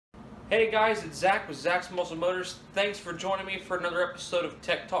Hey guys, it's Zach with Zaks Muscle Motors. Thanks for joining me for another episode of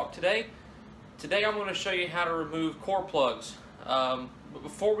Tech Talk today. Today I'm going to show you how to remove core plugs. But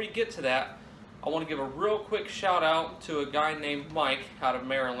before we get to that, I want to give a real quick shout out to a guy named Mike out of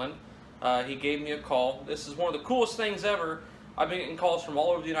Maryland. He gave me a call. This is one of the coolest things ever. I've been getting calls from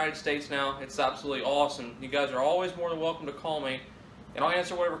all over the United States now. It's absolutely awesome. You guys are always more than welcome to call me, and I'll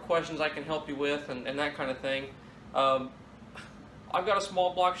answer whatever questions I can help you with and that kind of thing. I've got a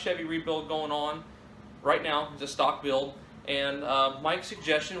small block Chevy rebuild going on right now. It's a stock build, and Mike's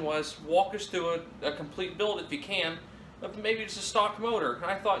suggestion was walk us through a complete build if you can, of maybe just a stock motor. And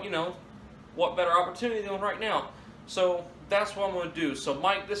I thought, you know, what better opportunity than right now? So that's what I'm going to do. So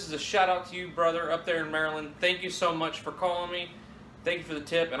Mike, this is a shout out to you, brother, up there in Maryland. Thank you so much for calling me. Thank you for the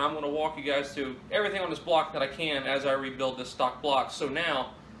tip, and I'm going to walk you guys through everything on this block that I can as I rebuild this stock block. So now,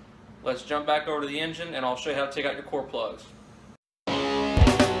 let's jump back over to the engine, and I'll show you how to take out your core plugs.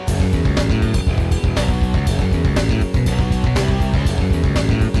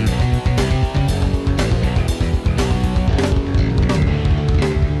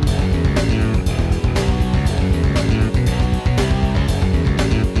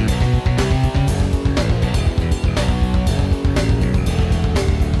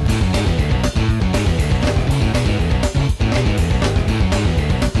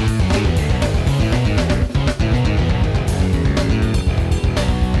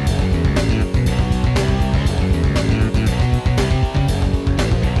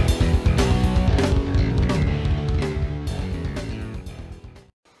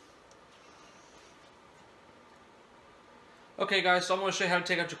 Okay guys, so I'm going to show you how to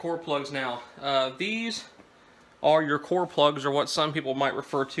take out your core plugs now. These are your core plugs, or what some people might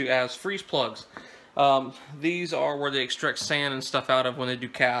refer to as freeze plugs. These are where they extract sand and stuff out of when they do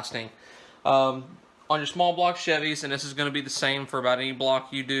casting. On your small block Chevys, and this is going to be the same for about any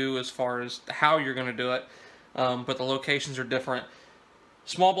block you do as far as how you're going to do it, but the locations are different.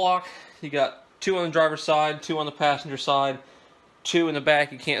 Small block, you got 2 on the driver's side, 2 on the passenger side, 2 in the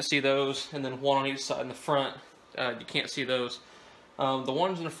back, you can't see those, and then 1 on each side in the front. You can't see those. The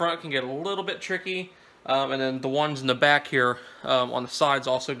ones in the front can get a little bit tricky, and then the ones in the back here on the sides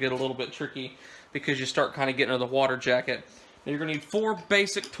also get a little bit tricky because you start kind of getting into the water jacket. Now you're going to need 4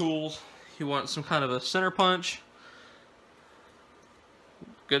 basic tools. You want some kind of a center punch,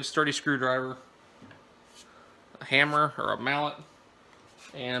 good sturdy screwdriver, a hammer or a mallet,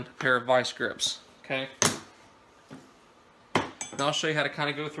 and a pair of vice grips. Okay. Now I'll show you how to kind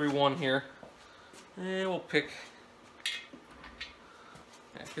of go through one here. And we'll pick,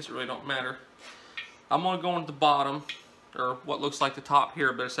 I guess it really don't matter. I'm going to go into the bottom, or what looks like the top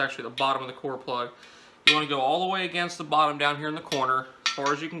here, but it's actually the bottom of the core plug. You want to go all the way against the bottom down here in the corner, as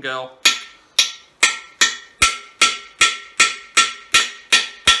far as you can go.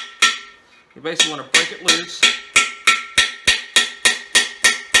 You basically want to break it loose.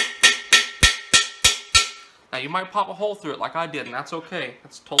 Now you might pop a hole through it like I did, and that's okay.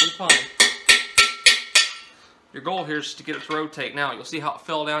 That's totally fine. Your goal here is to get it to rotate. Now, you'll see how it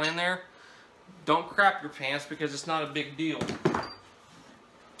fell down in there. Don't crap your pants because it's not a big deal.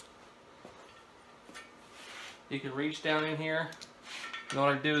 You can reach down in here. And what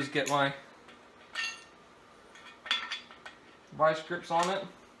I do is get my vice grips on it.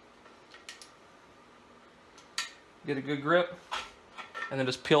 Get a good grip. And then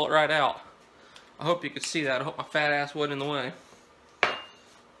just peel it right out. I hope you could see that. I hope my fat ass wasn't in the way.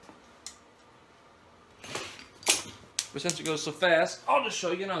 But since it goes so fast, I'll just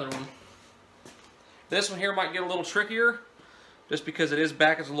show you another one. This one here might get a little trickier, just because it is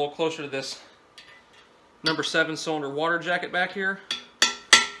back. It's a little closer to this number 7 cylinder water jacket back here.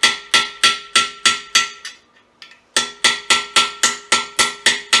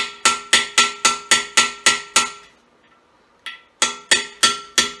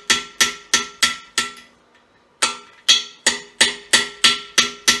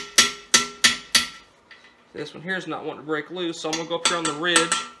 This one here is not wanting to break loose, so I'm going to go up here on the ridge.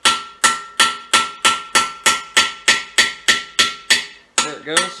 There it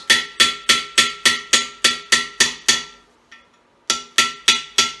goes.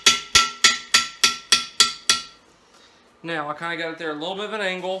 Now, I kind of got it there a little bit of an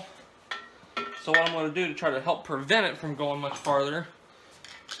angle. So what I'm going to do to try to help prevent it from going much farther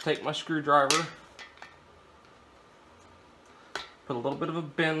is take my screwdriver, put a little bit of a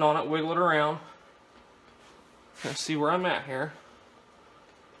bend on it, wiggle it around. Let's see where I'm at here.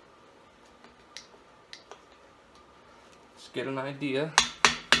 Let's get an idea.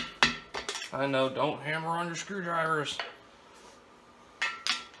 I know, don't hammer on your screwdrivers.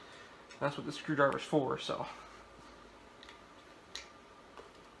 That's what the screwdriver's for, so.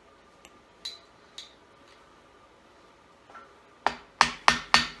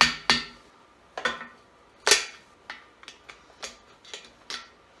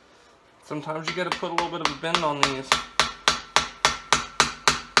 Sometimes you got to put a little bit of a bend on these.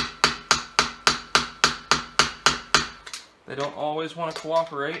 They don't always want to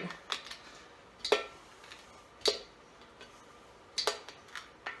cooperate.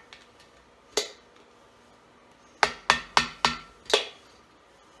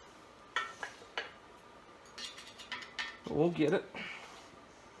 But we'll get it.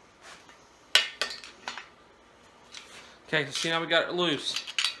 Okay, so see, now we got it loose.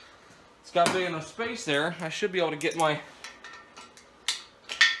 It's got big enough space there. I should be able to get my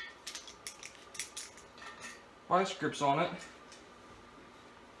vice grips on it.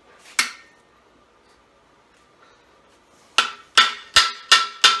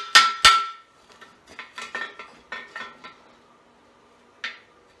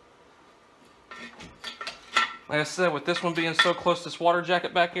 Like I said, with this one being so close to this water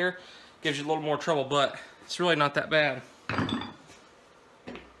jacket back here, gives you a little more trouble, but it's really not that bad.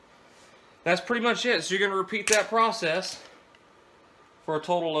 That's pretty much it. So you're going to repeat that process for a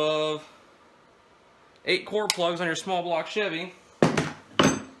total of 8 core plugs on your small block Chevy.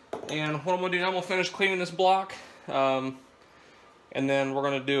 And what I'm going to do now, I'm going to finish cleaning this block. And then we're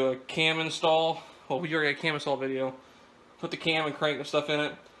going to do a cam install. Well, we already got a cam install video. Put the cam and crank and stuff in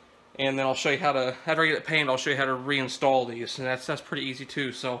it. And then I'll show you how to, after I get it painted, I'll show you how to reinstall these. And that's pretty easy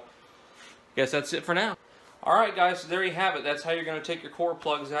too. So, I guess that's it for now. Alright guys, so there you have it. That's how you're going to take your core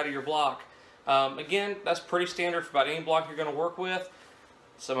plugs out of your block. Again, that's pretty standard for about any block you're going to work with.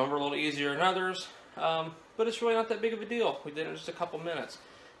 Some of them are a little easier than others. But it's really not that big of a deal. We did it in just a couple minutes.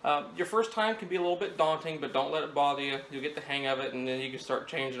 Your first time can be a little bit daunting, but don't let it bother you. You'll get the hang of it, and then you can start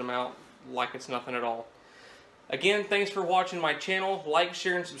changing them out like it's nothing at all. Again, thanks for watching my channel. Like,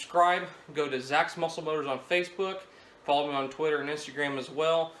 share, and subscribe. Go to Zaks Muscle Motors on Facebook. Follow me on Twitter and Instagram as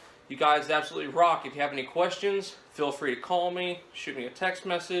well. You guys absolutely rock. If you have any questions, feel free to call me, shoot me a text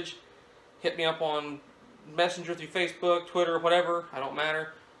message, hit me up on Messenger through Facebook, Twitter, whatever. I don't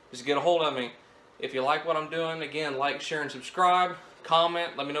matter. Just get a hold of me. If you like what I'm doing, again, like, share, and subscribe.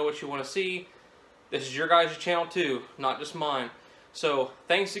 Comment. Let me know what you want to see. This is your guys' channel too, not just mine. So,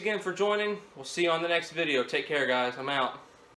 thanks again for joining. We'll see you on the next video. Take care, guys. I'm out.